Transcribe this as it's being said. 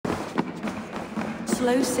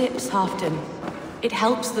slow sips, Halfdan. It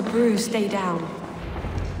helps the brew stay down.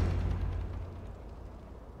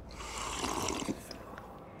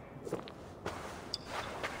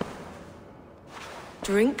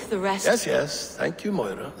 Drink the rest. Yes, yes. Thank you,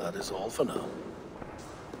 Moira. That is all for now.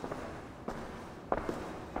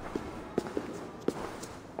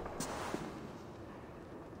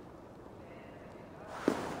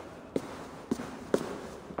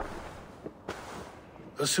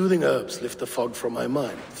 The soothing herbs lift the fog from my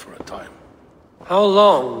mind for a time. How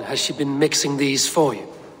long has she been mixing these for you?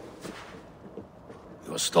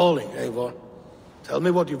 You are stalling, Eivor. Tell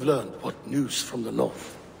me what you've learned. What news from the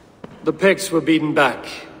north? The Picts were beaten back.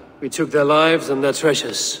 We took their lives and their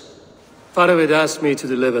treasures. Faravid asked me to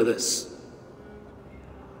deliver this.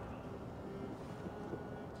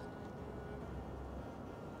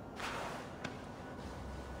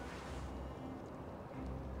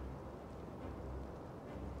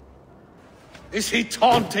 Is he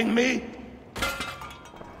taunting me?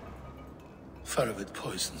 Faravid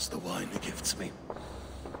poisons the wine he gifts me.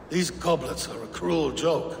 These goblets are a cruel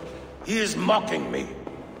joke. He is mocking me.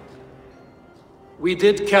 We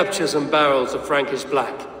did capture some barrels of Frankish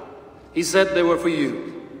Black. He said they were for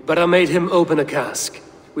you, but I made him open a cask.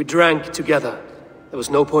 We drank together. There was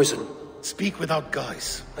no poison. Speak without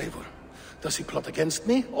guise, Eivor. Does he plot against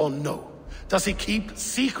me or no? Does he keep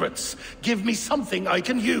secrets? Give me something I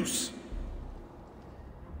can use.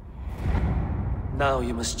 Now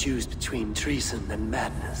you must choose between treason and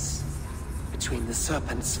madness. Between the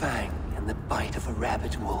serpent's fang and the bite of a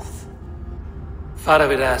rabid wolf.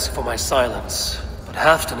 Faravid asked for my silence, but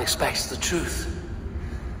Halfdan expects the truth.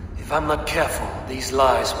 If I'm not careful, these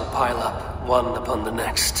lies will pile up, one upon the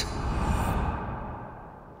next.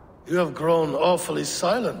 You have grown awfully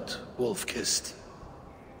silent, Wolf-Kissed.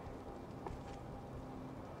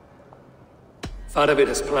 Faravid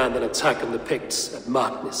has planned an attack on the Picts at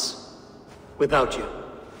Magnus. Without you.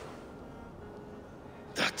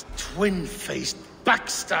 That twin-faced,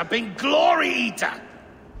 backstabbing glory-eater!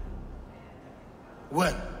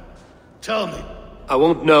 When? Tell me. I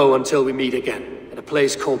won't know until we meet again, at a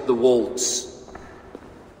place called the Wolves.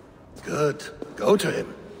 Good. Go to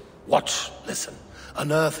him. Watch, listen.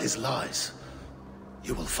 Unearth his lies.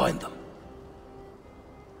 You will find them.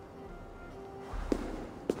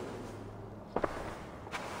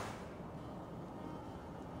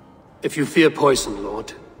 If you fear poison,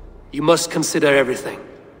 Lord, you must consider everything.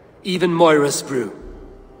 Even Moira's brew.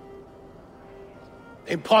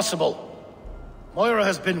 Impossible. Moira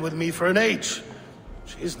has been with me for an age.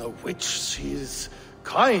 She is no witch. She is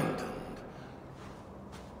kind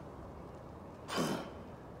and...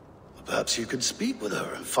 Perhaps you could speak with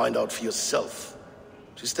her and find out for yourself.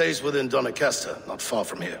 She stays within Doncaster, not far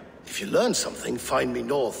from here. If you learn something, find me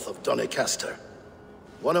north of Doncaster.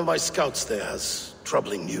 One of my scouts there has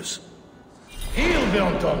troubling news. Heal,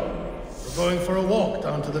 Bjornton! We're going for a walk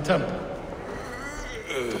down to the temple.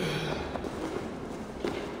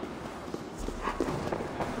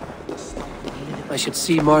 I should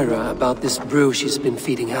see Moira about this brew she's been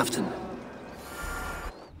feeding Halfdan.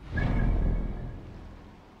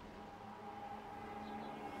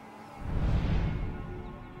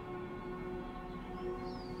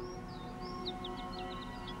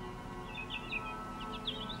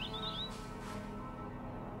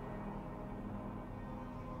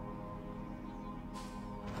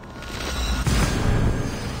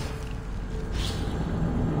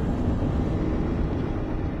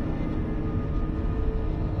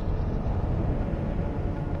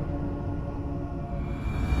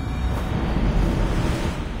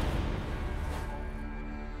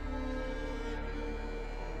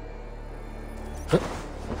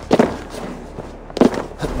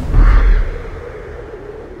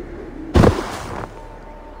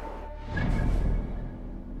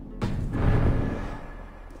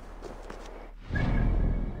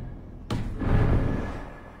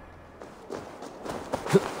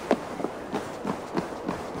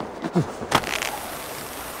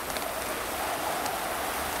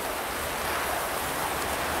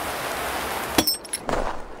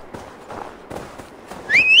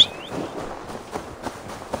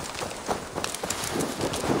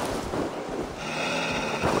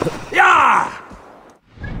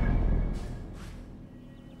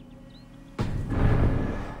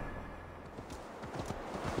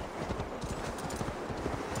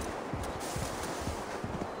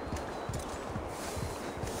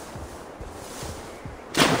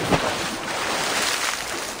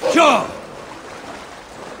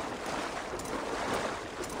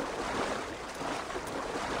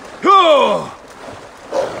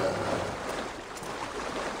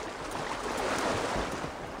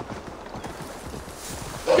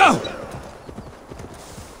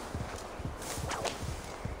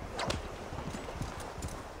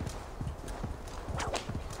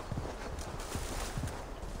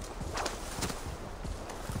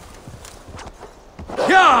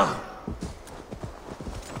 Yeah!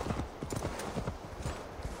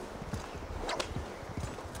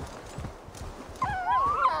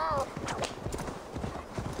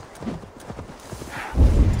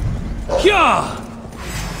 Yeah!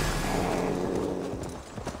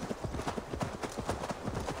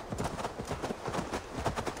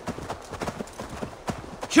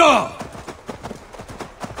 Yeah!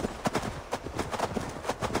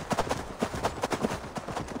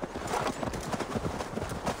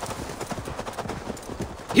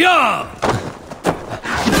 Yeah!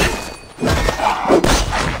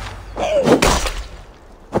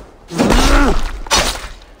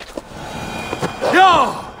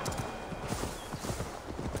 Yeah!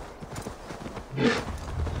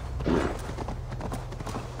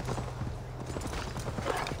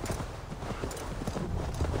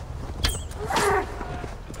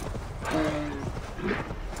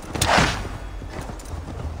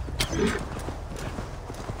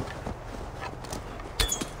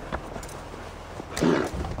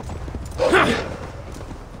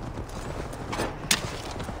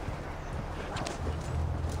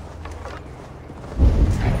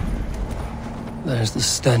 There's the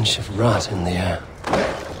stench of rot in the air.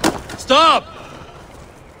 Stop!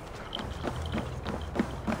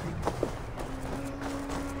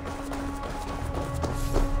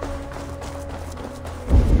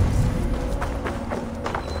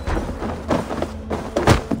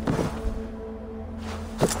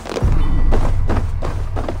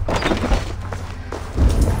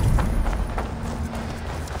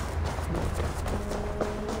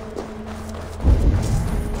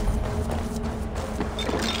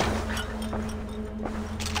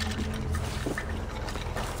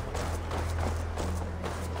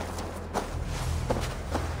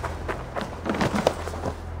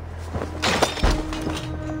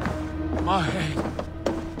 My head.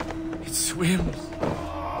 It swims.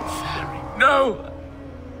 Fairy. No!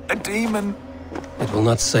 A demon. It will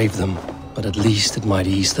not save them, but at least it might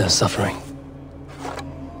ease their suffering.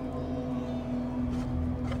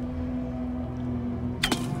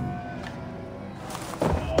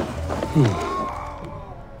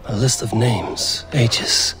 A list of names,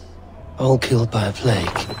 ages, all killed by a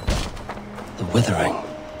plague. The Withering.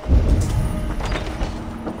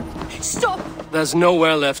 Stop! There's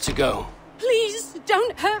nowhere left to go. Please,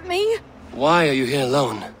 don't hurt me. Why are you here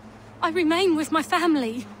alone? I remain with my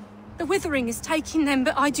family. The Withering is taking them,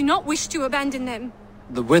 but I do not wish to abandon them.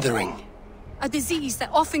 The Withering? A disease that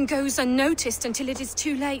often goes unnoticed until it is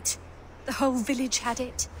too late. The whole village had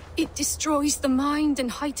it. It destroys the mind and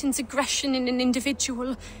heightens aggression in an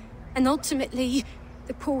individual. And ultimately,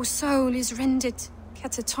 the poor soul is rendered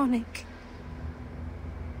catatonic.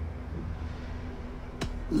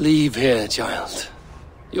 Leave here, child.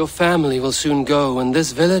 Your family will soon go, and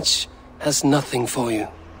this village has nothing for you.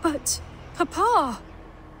 But, Papa...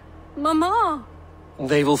 Mama...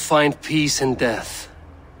 They will find peace in death.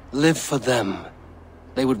 Live for them.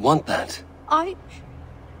 They would want that. You're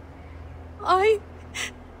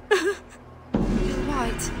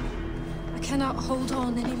right. I cannot hold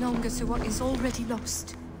on any longer to what is already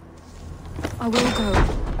lost. I will go.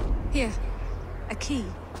 Here, a key,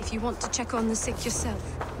 if you want to check on the sick yourself.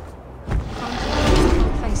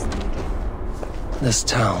 Can't face them again. This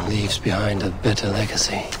town leaves behind a bitter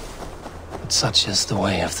legacy. But such is the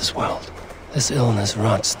way of this world. This illness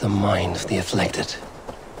rots the mind of the afflicted.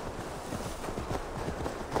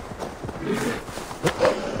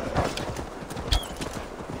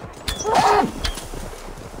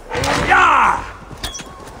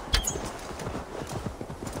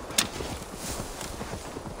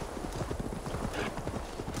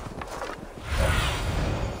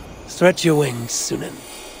 Stretch your wings, Sunan.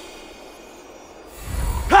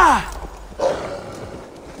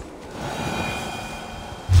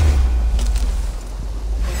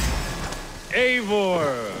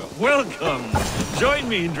 Eivor, welcome. Join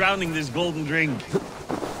me in drowning this golden drink.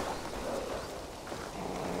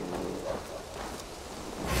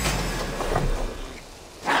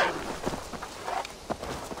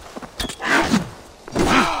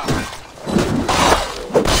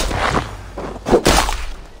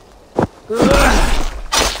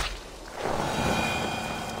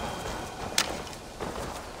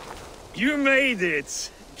 You made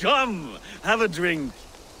it! Come, have a drink.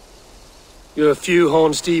 You're a few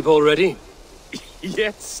horns deep already?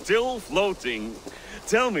 Yet still floating.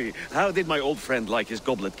 Tell me, how did my old friend like his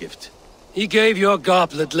goblet gift? He gave your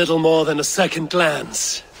goblet little more than a second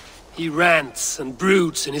glance. He rants and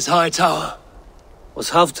broods in his high tower.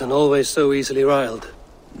 Was Halfton always so easily riled?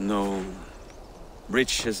 No.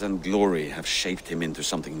 Riches and glory have shaped him into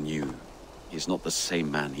something new. He's not the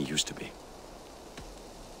same man he used to be.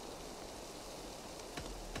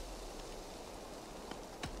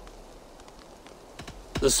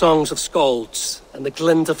 The songs of skalds and the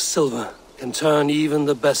glint of silver can turn even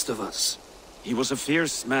the best of us. He was a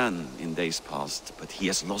fierce man in days past, but he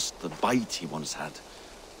has lost the bite he once had.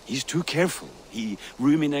 He's too careful. He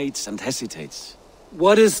ruminates and hesitates.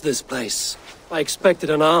 What is this place? I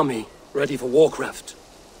expected an army, ready for warcraft.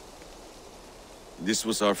 This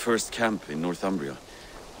was our first camp in Northumbria.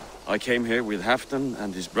 I came here with Halfdan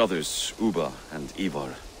and his brothers, Uba and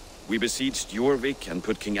Eivor. We besieged Jorvik and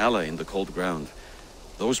put King Alla in the cold ground.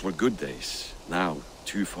 Those were good days, now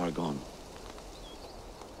too far gone.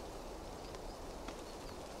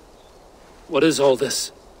 What is all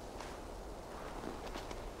this?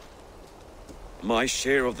 My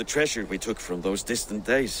share of the treasure we took from those distant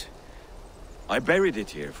days. I buried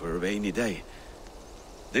it here for a rainy day.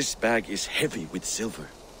 This bag is heavy with silver.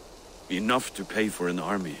 Enough to pay for an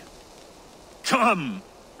army. Come!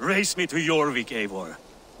 Race me to Jorvik, Eivor.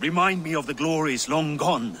 Remind me of the glories long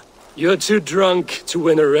gone. You're too drunk to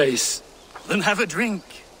win a race. Then have a drink.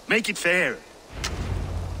 Make it fair.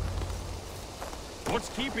 What's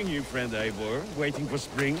keeping you, friend Eivor? Waiting for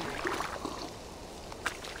spring?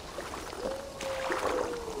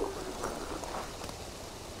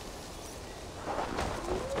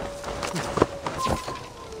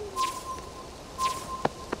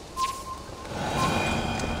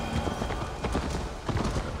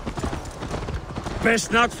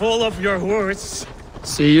 Best not fall off your horse.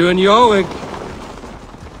 See you in Jorvik.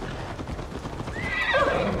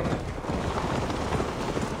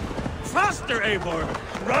 Faster,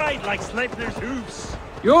 Eivor! Ride like Sleipnir's hooves.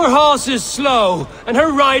 Your horse is slow, and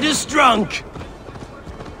her rider's drunk.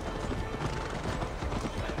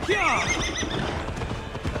 Yeah!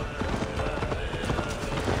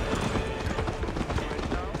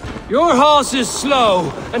 Your horse is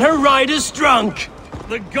slow, and her rider's drunk.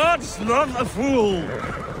 The gods love a fool!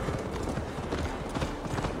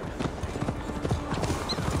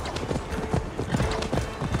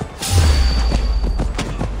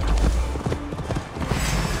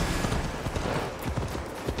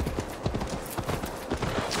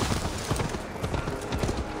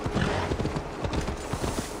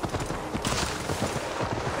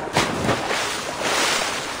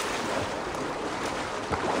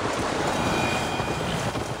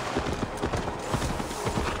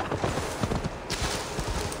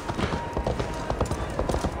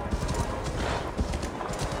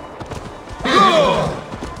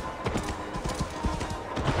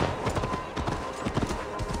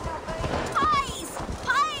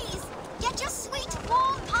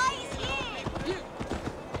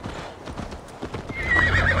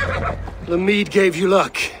 The mead gave you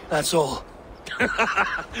luck, that's all.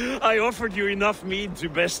 I offered you enough mead to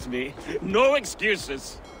best me. No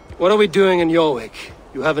excuses. What are we doing in Jorvik?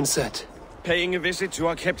 You haven't said. Paying a visit to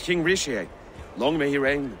our kept King Rishi. Long may he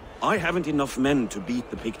reign. I haven't enough men to beat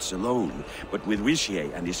the Picts alone, but with Rishi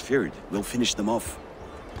and his Fyrd, we'll finish them off.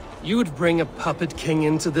 You would bring a puppet king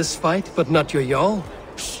into this fight, but not your Jarl?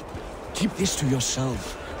 Keep this to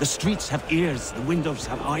yourself. The streets have ears, the windows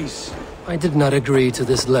have eyes. I did not agree to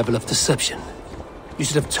this level of deception. You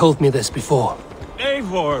should have told me this before.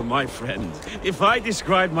 Eivor, my friend. If I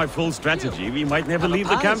described my full strategy, we might never leave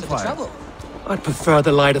the campfire. I'd prefer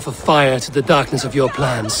the light of a fire to the darkness of your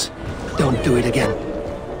plans. Don't do it again.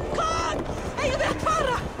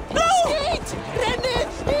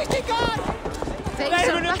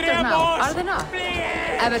 Are they not?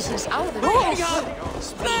 Ever since our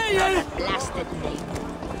blasted name.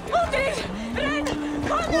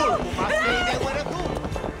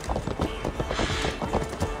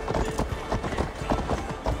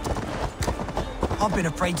 I've been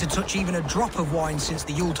afraid to touch even a drop of wine since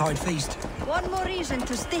the Yuletide feast. One more reason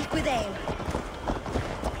to stick with ale.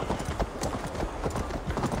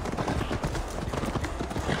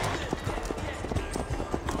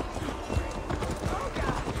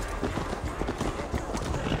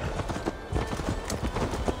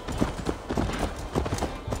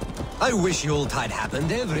 I wish Yuletide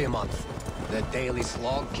happened every month. The daily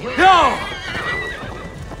slog kill. No!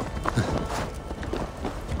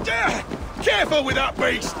 Careful with that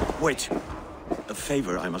beast! Wait. A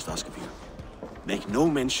favor I must ask of you. Make no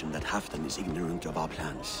mention that Halfdan is ignorant of our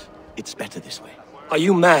plans. It's better this way. Are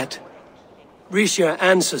you mad? Risha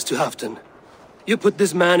answers to Halfdan. You put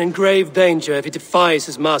this man in grave danger if he defies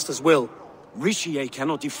his master's will. Rishi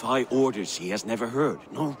cannot defy orders he has never heard,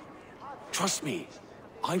 no? Trust me.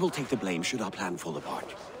 I will take the blame should our plan fall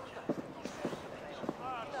apart.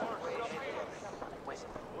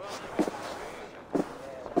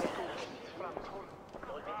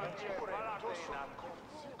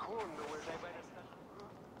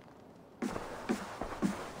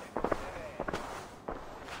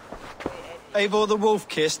 Eivor the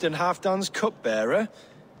Wolf-Kissed and Halfdan's cupbearer?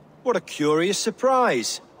 What a curious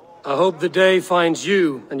surprise. I hope the day finds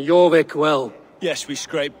you and Jorvik well. Yes, we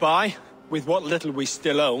scrape by, with what little we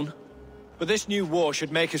still own. But this new war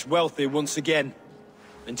should make us wealthy once again.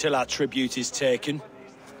 Until our tribute is taken.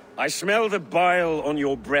 I smell the bile on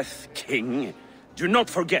your breath, King. Do not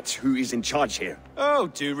forget who is in charge here. Oh,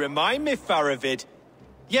 do remind me, Faravid.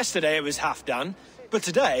 Yesterday it was Halfdan, but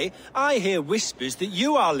today I hear whispers that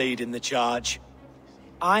you are leading the charge.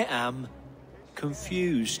 I am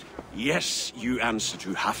confused. Yes, you answer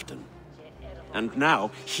to Halfdan. And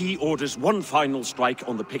now he orders one final strike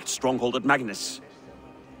on the Pict stronghold at Magnus.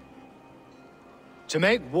 To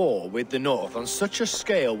make war with the North on such a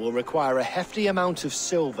scale will require a hefty amount of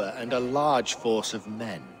silver and a large force of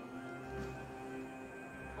men.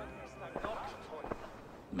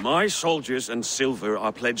 My soldiers and silver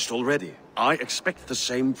are pledged already. I expect the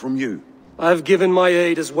same from you. I've given my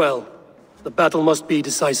aid as well. The battle must be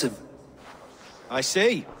decisive. I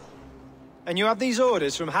see. And you have these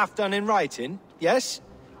orders from Halfdan in writing, yes?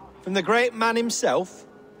 From the great man himself?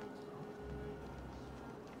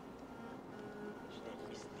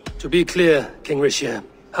 To be clear, King Rishir,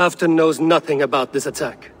 Halfdan knows nothing about this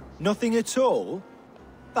attack. Nothing at all?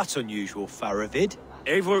 That's unusual, Faravid.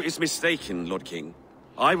 Eivor is mistaken, Lord King.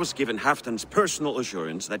 I was given Halfdan's personal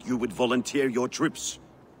assurance that you would volunteer your troops.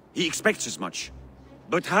 He expects as much.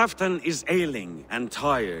 But Halfdan is ailing and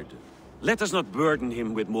tired. Let us not burden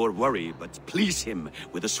him with more worry, but please him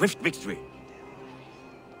with a swift victory.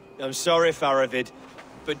 I'm sorry, Faravid,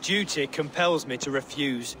 but duty compels me to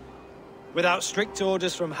refuse. Without strict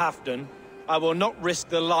orders from Halfdan, I will not risk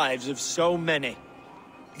the lives of so many.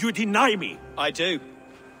 You deny me? I do.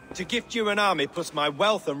 To gift you an army puts my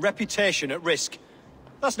wealth and reputation at risk.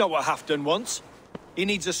 That's not what Halfdan wants. He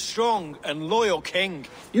needs a strong and loyal king.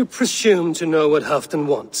 You presume to know what Halfdan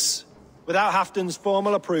wants. Without Halfdan's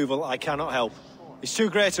formal approval, I cannot help. It's too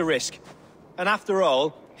great a risk. And after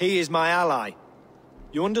all, he is my ally.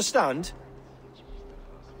 You understand?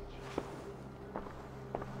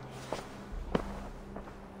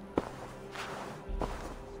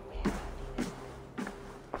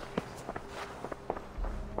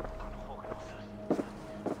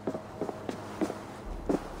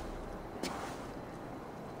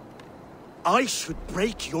 I should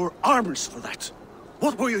break your arms for that.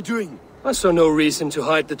 What were you doing? I saw no reason to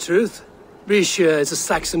hide the truth. Rishir is a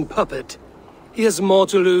Saxon puppet. He has more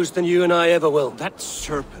to lose than you and I ever will. That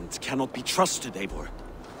serpent cannot be trusted, Eivor.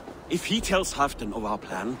 If he tells Halfdan of our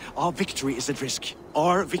plan, our victory is at risk.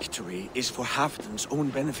 Our victory is for Halfdan's own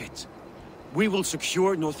benefit. We will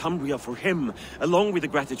secure Northumbria for him, along with the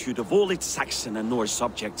gratitude of all its Saxon and Norse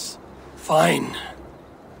subjects. Fine.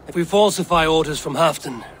 If we falsify orders from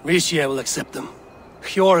Halfdan, Rishir will accept them.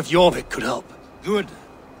 Hjor of Jorvik could help. Good.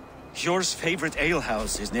 Hjor's favorite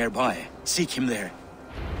alehouse is nearby. Seek him there.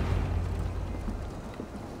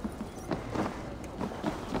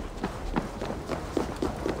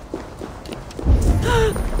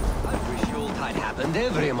 I wish Yuletide happened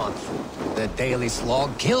every month. The daily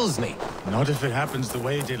slog kills me. Not if it happens the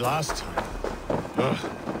way it did last time. Ugh.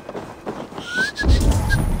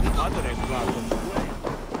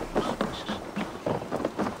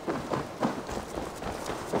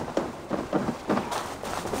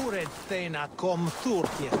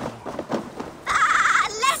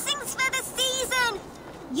 Lessons for the season!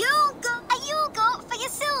 You got for your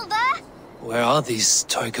silver? Where are these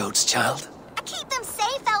toy goats, child? I keep them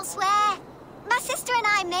safe elsewhere. My sister and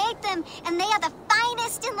I made them, and they are the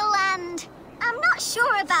finest in the land. I'm not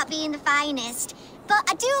sure about being the finest, but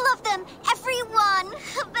I do love them, every one.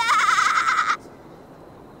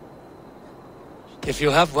 If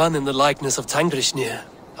you have one in the likeness of Tangrishnir,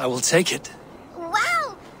 I will take it.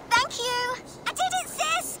 Wow, thank you. I did it,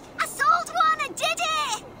 sis. I sold one, I did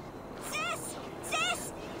it.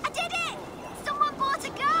 Sis, I did it. Someone bought a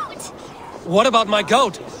goat. What about my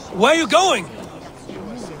goat? Where are you going?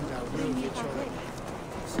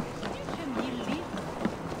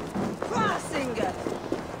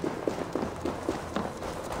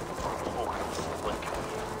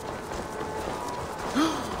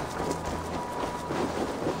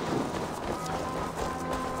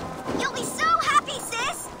 You'll be so happy,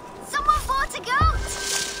 sis. Someone bought a goat.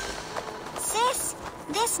 Sis,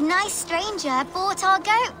 this nice stranger bought our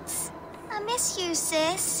goats. I miss you,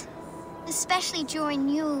 sis. Especially during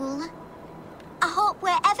Yule. I hope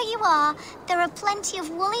wherever you are, there are plenty of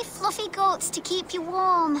woolly, fluffy goats to keep you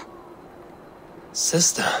warm.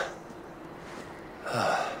 Sister.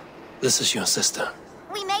 This is your sister.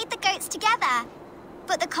 We made the goats together,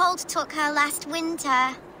 but the cold took her last winter.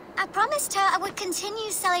 I promised her I would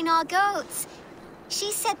continue selling our goats.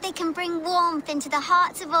 She said they can bring warmth into the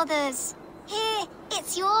hearts of others. Here,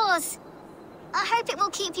 it's yours. I hope it will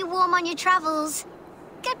keep you warm on your travels.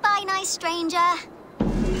 Goodbye, nice stranger.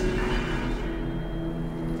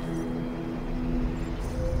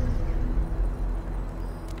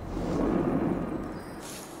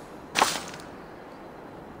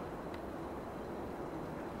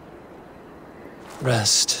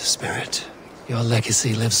 Rest, Spirit. Your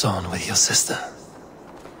legacy lives on with your sister.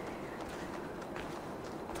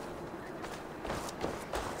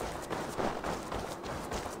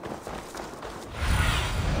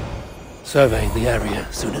 Surveying the area,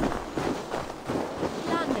 Sunan.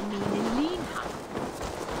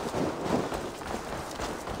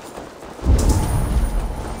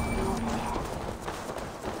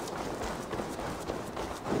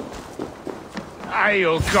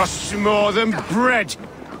 Ale costs more than bread.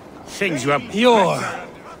 Things were... You're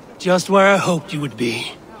just where I hoped you would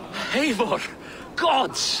be. Eivor!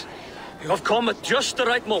 Gods! You have come at just the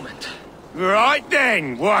right moment. Right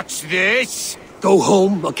then, what's this? Go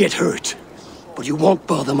home or get hurt. But you won't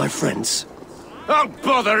bother my friends. I'll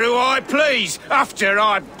bother who I please, after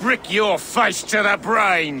I brick your face to the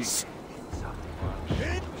brains.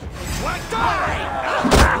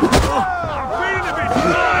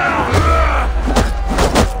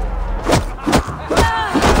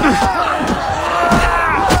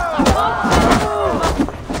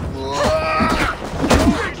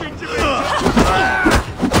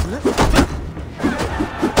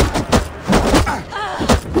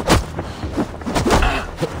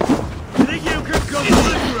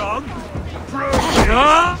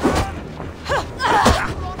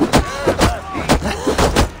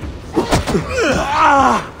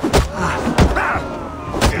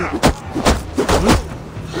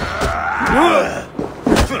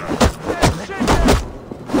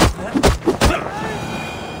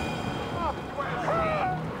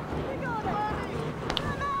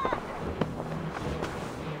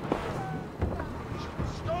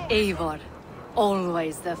 Eivor,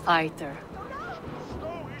 always the fighter.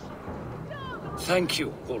 Thank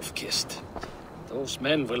you, Wolf-Kissed. Those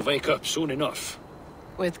men will wake up soon enough.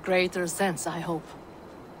 With greater sense, I hope.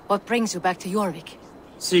 What brings you back to Jorvik?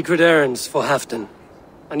 Secret errands for Halfdan.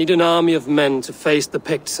 I need an army of men to face the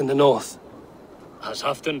Picts in the north. Has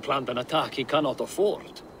Halfdan planned an attack he cannot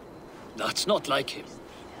afford? That's not like him.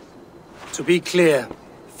 To be clear,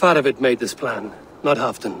 Faravid made this plan, not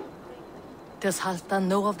Halfdan. Does Halfdan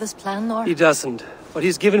know of this plan, or...? He doesn't, but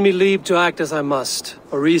he's given me leave to act as I must,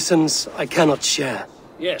 for reasons I cannot share.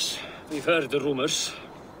 Yes, we've heard the rumors,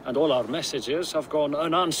 and all our messages have gone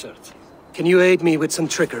unanswered. Can you aid me with some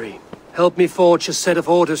trickery? Help me forge a set of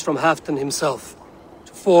orders from Halfdan himself,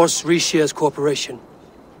 to force Rishia's cooperation.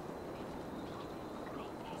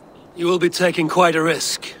 You will be taking quite a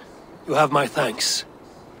risk. You have my thanks.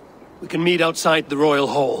 We can meet outside the Royal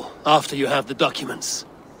Hall, after you have the documents.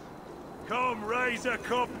 Come raise a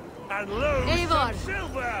cup and lose Eivor, some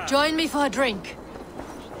silver! Join me for a drink.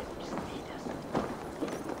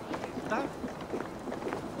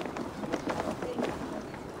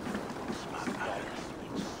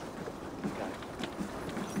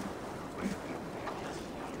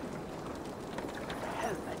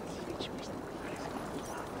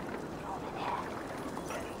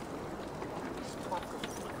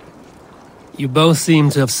 You both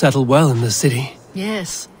seem to have settled well in the city.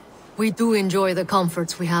 Yes, we do enjoy the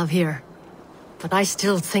comforts we have here. But I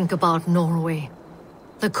still think about Norway.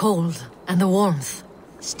 The cold and the warmth.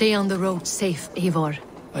 Stay on the road safe, Eivor.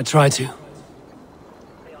 I try to.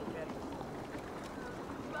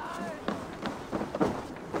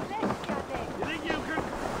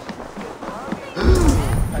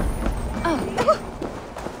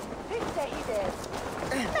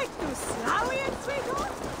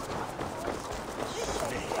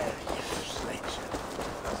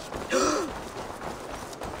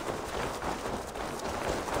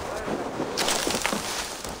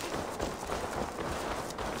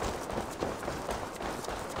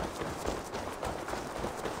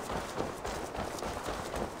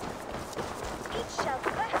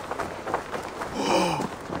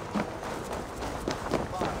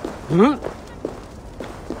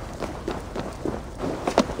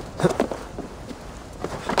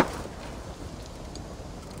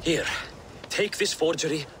 Here, take this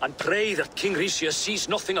forgery and pray that King Rishia sees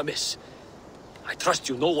nothing amiss. I trust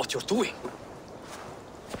you know what you're doing.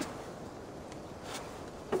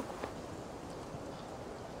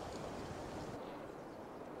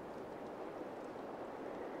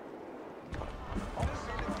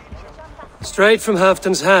 Straight from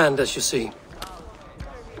Halfdan's hand, as you see.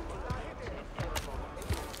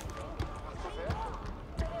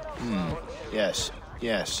 Yes.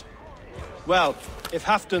 Yes. Well, if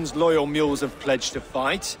Halfdan's loyal mules have pledged to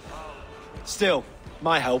fight, still,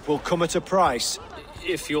 my help will come at a price.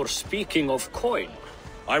 If you're speaking of coin.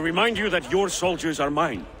 I remind you that your soldiers are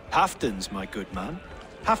mine. Halfdan's, my good man.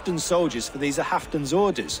 Halfdan's soldiers, for these are Halfdan's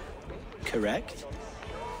orders. Correct?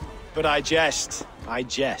 But I jest. I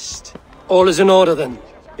jest. All is in order, then.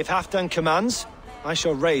 If Halfdan commands, I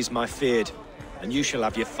shall raise my feared, and you shall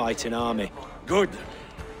have your fighting army. Good.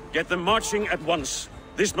 Get them marching at once.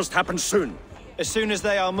 This must happen soon. As soon as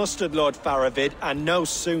they are mustered, Lord Faravid, and no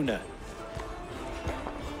sooner.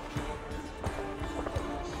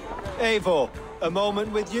 Eivor, a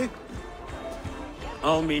moment with you?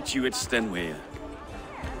 I'll meet you at Stenway.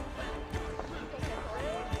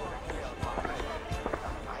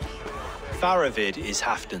 Faravid is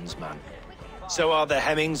Halfdan's man. So are the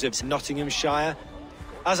Hemmings of Nottinghamshire,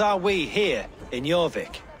 as are we here in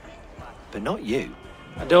Jorvik. But not you.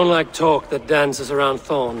 I don't like talk that dances around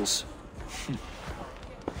thorns.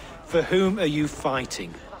 For whom are you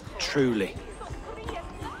fighting, truly?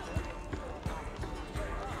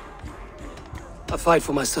 I fight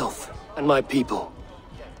for myself and my people.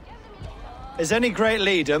 As any great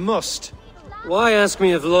leader must. Why ask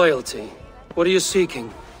me of loyalty? What are you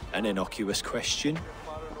seeking? An innocuous question.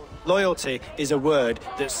 Loyalty is a word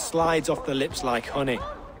that slides off the lips like honey.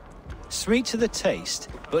 Sweet to the taste,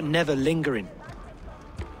 but never lingering.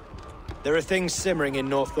 There are things simmering in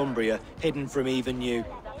Northumbria, hidden from even you.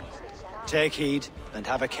 Take heed and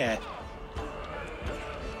have a care.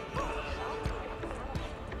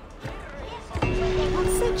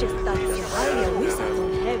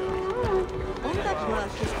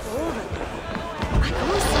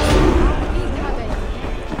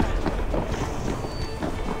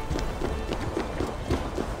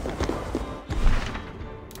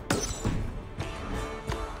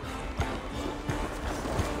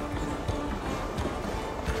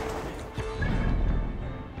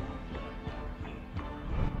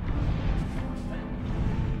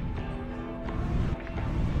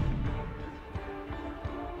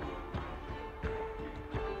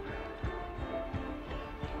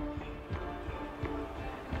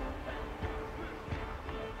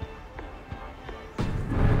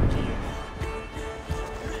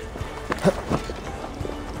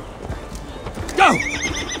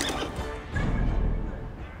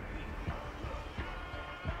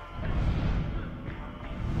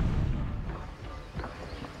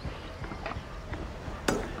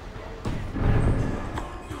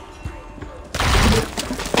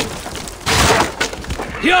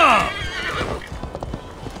 Yeah!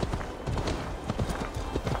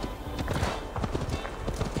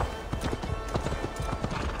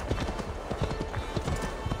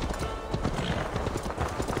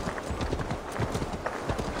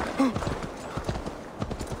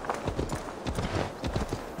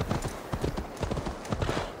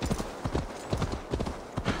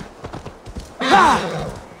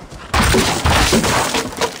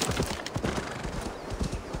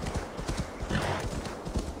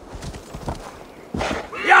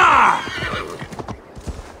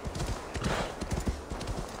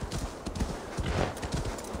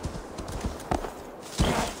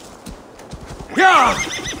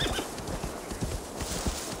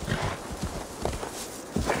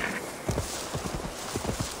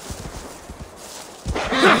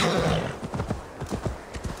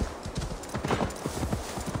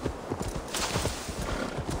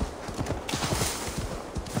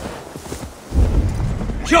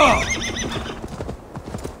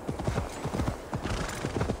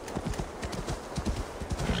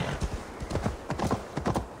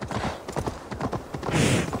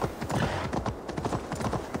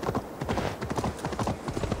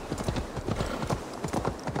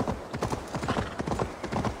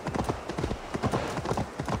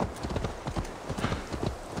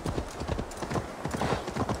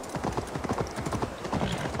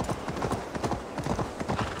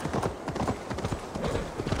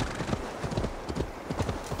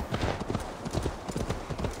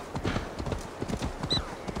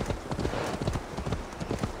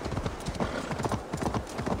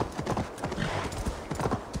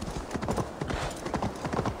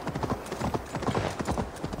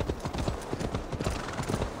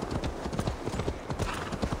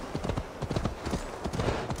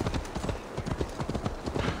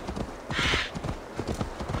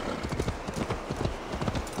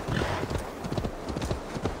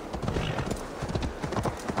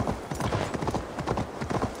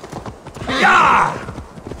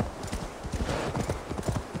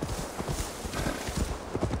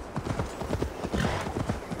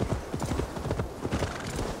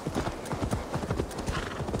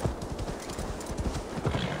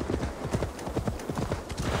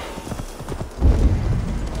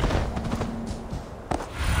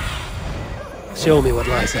 Show me what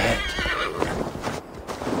lies ahead.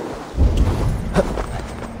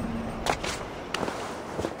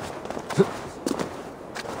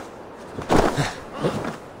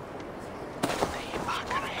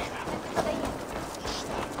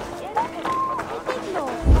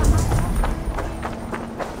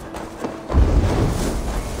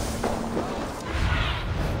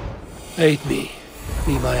 Aid me.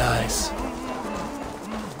 Be my eyes.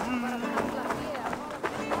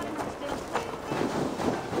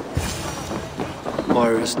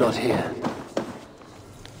 Moira's not here.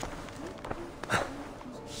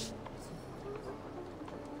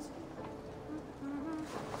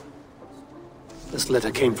 This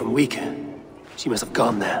letter came from Wika. She must have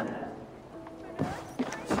gone there.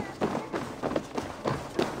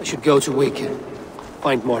 I should go to Wika.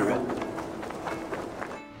 Find Moira.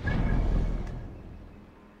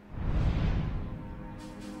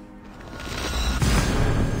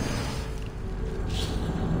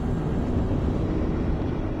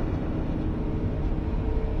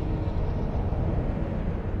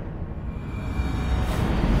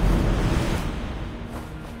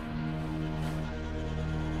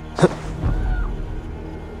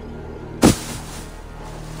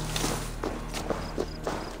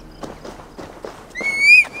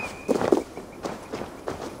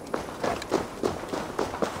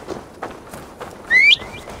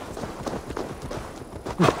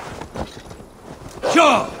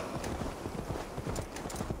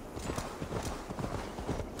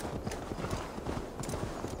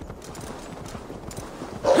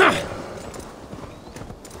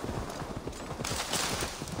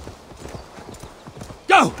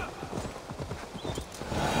 Go!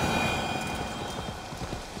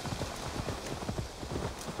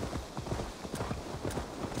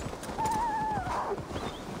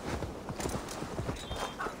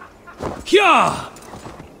 Kya!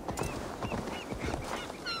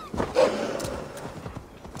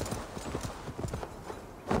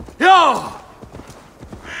 Yeah!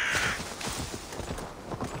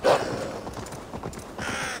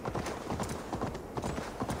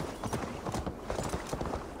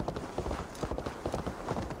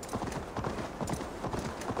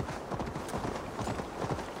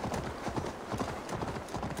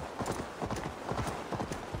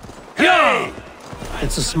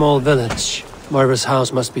 It's a small village. Moira's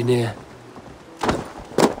house must be near.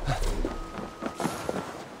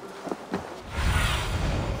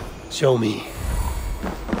 Show me.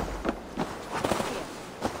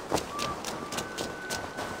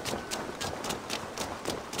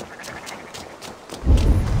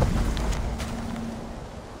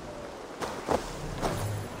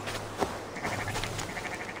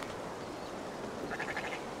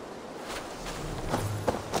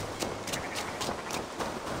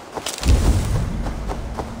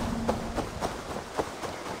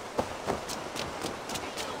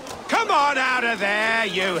 There,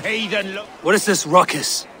 you heathen What is this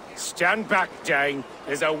ruckus? Stand back, Dane.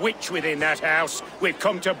 There's a witch within that house. We've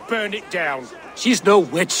come to burn it down. She's no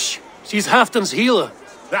witch. She's Halfdan's healer.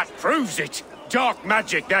 That proves it. Dark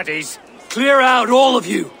magic, that is. Clear out, all of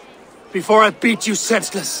you, before I beat you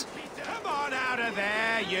senseless. Come on out of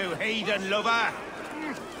there, you heathen lover.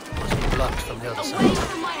 Blocked from the other side. Away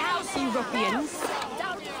from my house, you ruffians.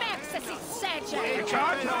 You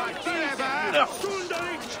can't like forever.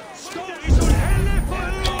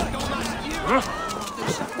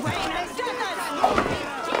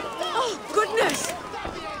 Oh, goodness!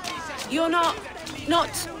 You're not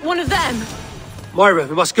one of them? Moira,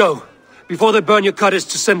 we must go, before they burn your cottage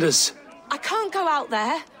to cinders. I can't go out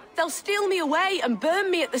there. They'll steal me away and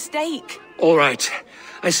burn me at the stake. All right.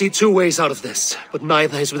 I see two ways out of this, but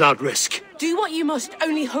neither is without risk. Do what you must,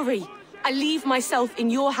 only hurry. I leave myself in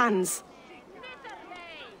your hands.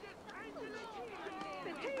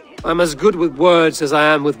 I'm as good with words as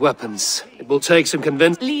I am with weapons. It will take some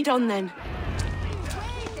convincing. Lead on, then.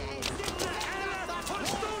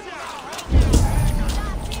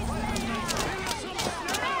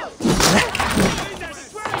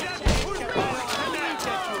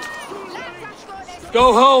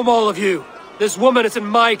 Go home, all of you. This woman is in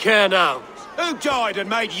my care now. Who died and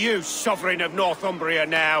made you sovereign of Northumbria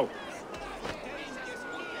now?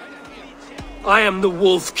 I am the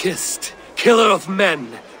wolf-kissed, killer of men,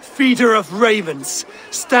 feeder of ravens.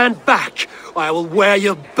 Stand back, or I will wear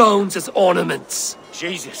your bones as ornaments.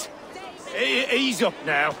 Jesus. Ease up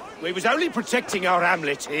now. We was only protecting our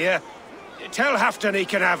hamlet here. Tell Halfdan he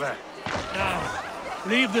can have her. Now,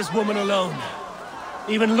 leave this woman alone.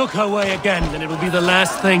 Even look her way again, and it will be the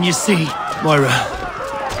last thing you see. Moira,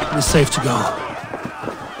 it is safe to go.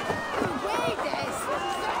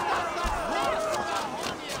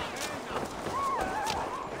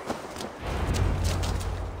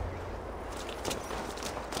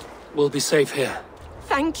 We'll be safe here.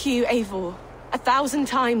 Thank you, Eivor. 1,000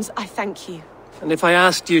 times I thank you. And if I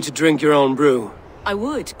asked you to drink your own brew? I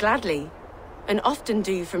would, gladly. And often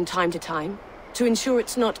do from time to time, to ensure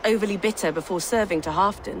it's not overly bitter before serving to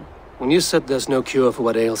Halfdan. When you said there's no cure for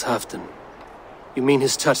what ails Halfdan, you mean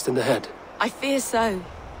he's touched in the head? I fear so.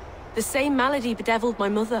 The same malady bedeviled my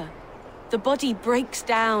mother. The body breaks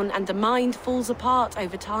down and the mind falls apart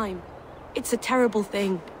over time. It's a terrible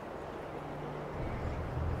thing.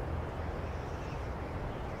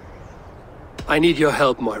 I need your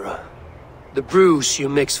help, Moira. The brews you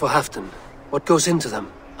mix for Halfdan, what goes into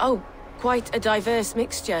them? Oh, quite a diverse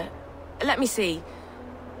mixture. Let me see.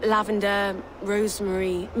 Lavender,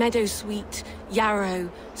 rosemary, meadowsweet, yarrow,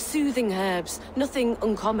 soothing herbs, nothing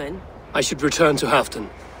uncommon. I should return to Halfdan.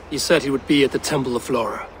 He said he would be at the Temple of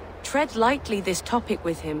Flora. Tread lightly this topic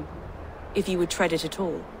with him, if you would tread it at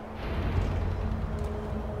all.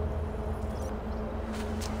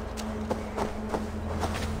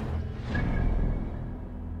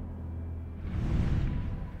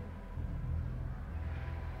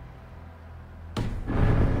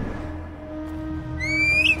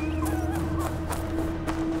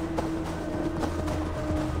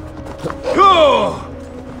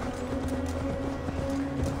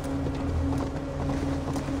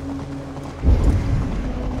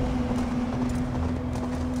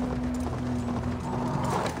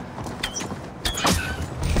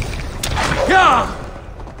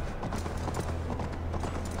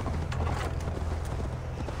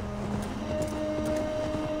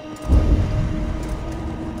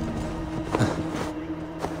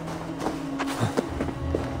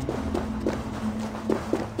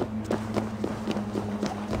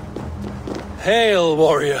 Hail,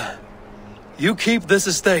 warrior. You keep this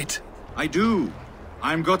estate? I do.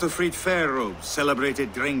 I'm Gottfried Fairrobe,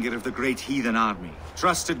 celebrated Drengr of the great heathen army,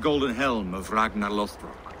 trusted golden helm of Ragnar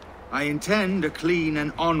Lothbrok. I intend a clean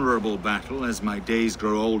and honorable battle as my days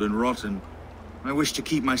grow old and rotten. I wish to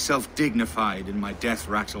keep myself dignified in my death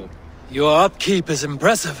rattle. Your upkeep is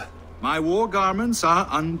impressive. My war garments are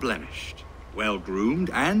unblemished,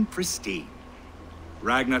 well-groomed and pristine.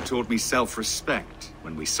 Ragnar taught me self-respect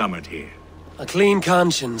when we summered here. A clean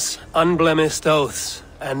conscience, unblemished oaths,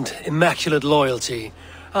 and immaculate loyalty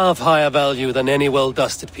are of higher value than any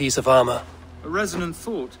well-dusted piece of armor. A resonant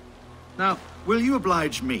thought. Now, will you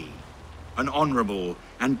oblige me? An honorable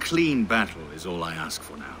and clean battle is all I ask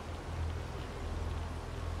for now.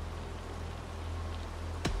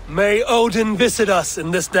 May Odin visit us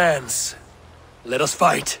in this dance. Let us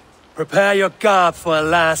fight. Prepare your garb for a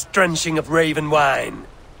last drenching of raven wine.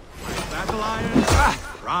 Battle iron,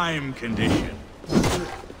 prime condition.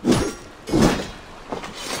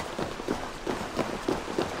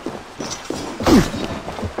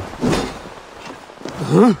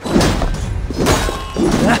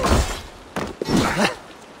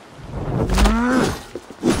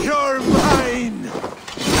 You're mine!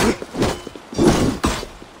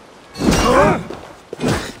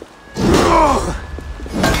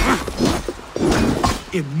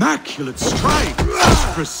 Immaculate strike!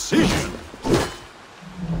 Precision!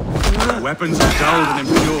 Weapons are dulled and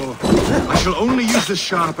impure. I shall only use the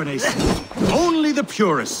sharp and ace. Only the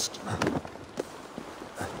purest.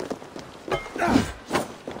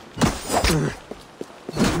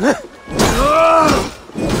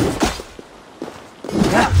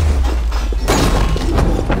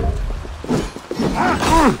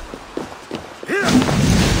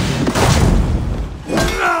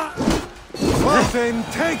 Then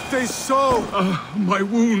take this soul! My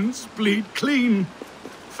wounds bleed clean.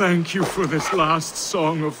 Thank you for this last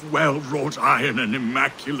song of well-wrought iron and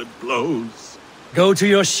immaculate blows. Go to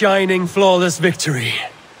your shining, flawless victory.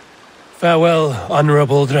 Farewell,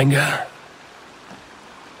 honorable Drengr.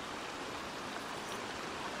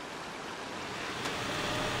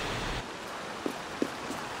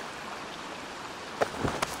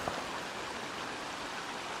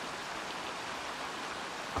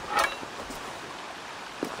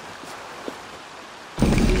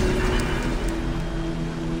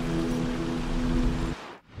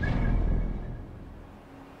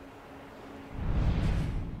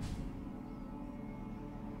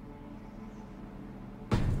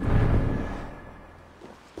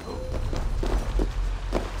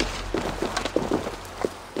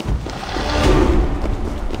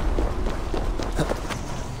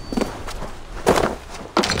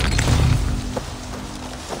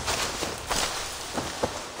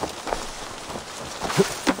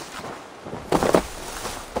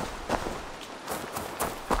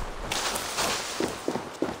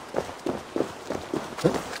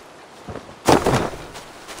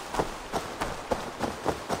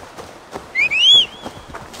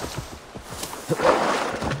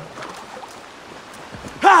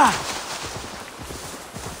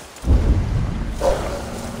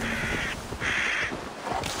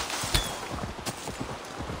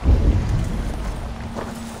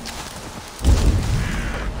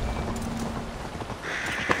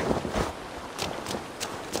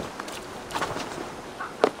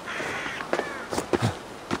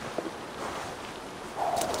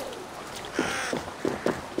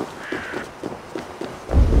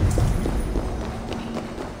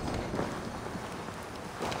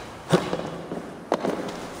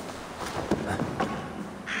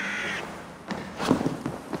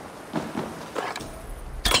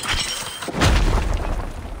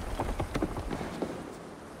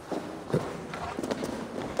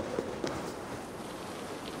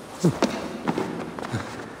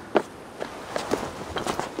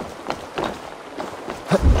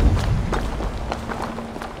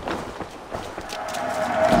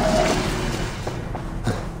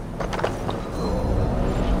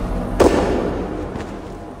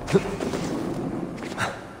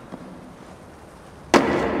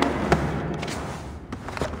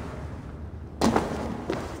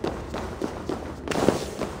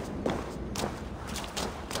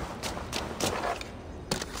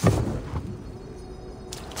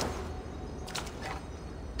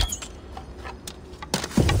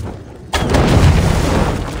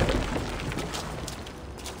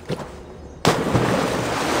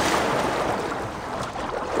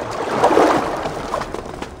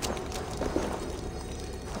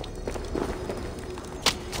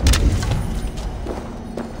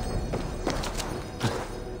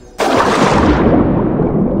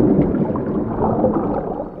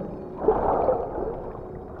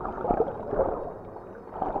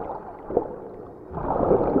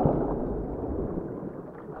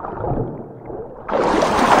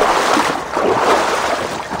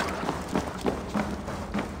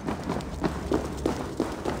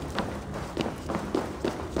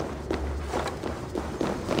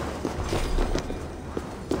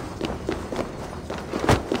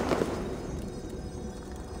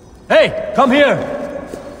 Hey, come here!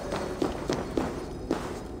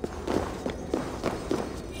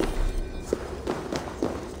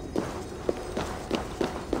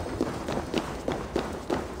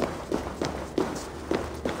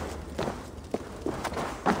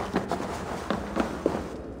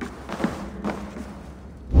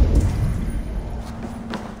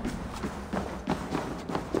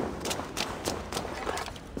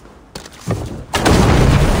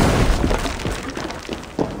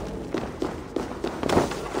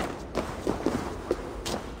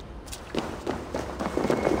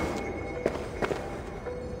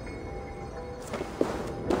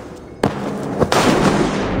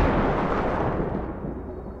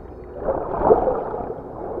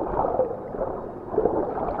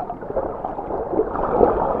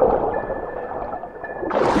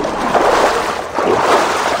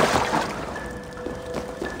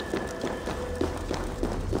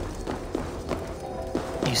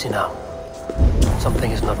 Easy now.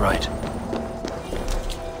 Something is not right.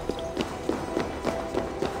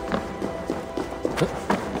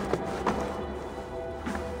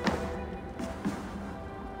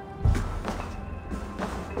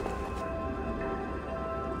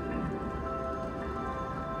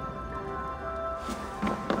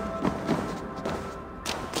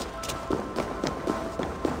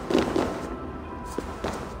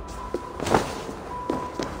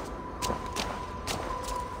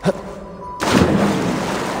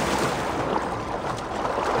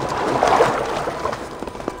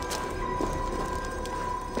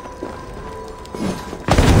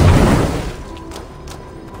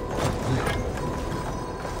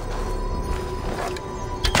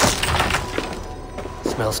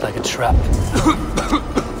 Smells like a trap.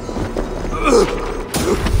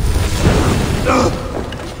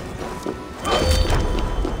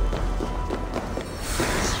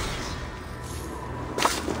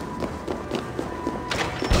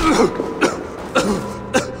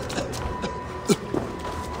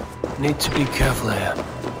 Need to be careful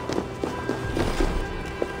here.